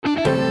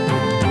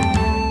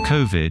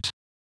COVID.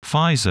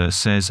 Pfizer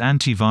says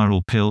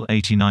antiviral pill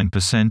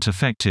 89%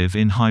 effective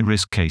in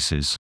high-risk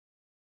cases.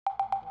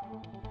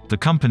 The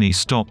company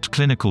stopped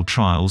clinical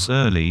trials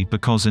early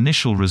because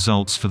initial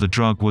results for the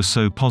drug were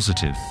so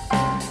positive.